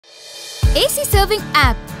AC Serwing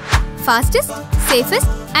app. Fastest, safest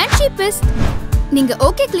and cheapest. நீங்க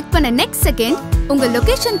okay click பண்ண next second உங்க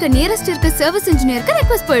லொகேஷனுக்கு nearest இருக்க சர்வீஸ் இன்ஜினியருக்கு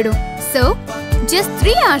ரெக்வெஸ்ட் போய்டும். So, just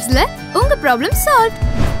 3 hoursல உங்க ப்ராப்ளம் சால்வ்.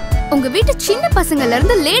 உங்க வீட்டு சின்ன பசங்கல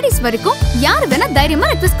இருந்து லேடிஸ் வரைக்கும் யார் வேணா தைரியமா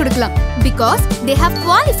ரெக்வெஸ்ட் கொடுக்கலாம். Because they have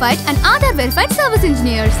qualified and other verified service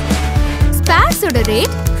engineers. Spares ஓட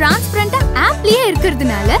ரேட் டிரான்ஸ்பரண்டா ஆப்லயே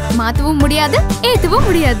இருக்குறதுனால மாத்தவும் முடியாது, ஏத்தவும்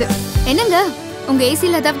முடியாது. என்னங்க உங்க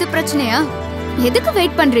ஏசில ஏதாவது பிரச்சனையா? எதுக்கு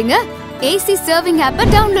வெயிட் பண்றீங்க? AC Serwing app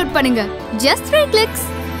டவுன்லோட் பண்ணுங்க. Just 3 clicks.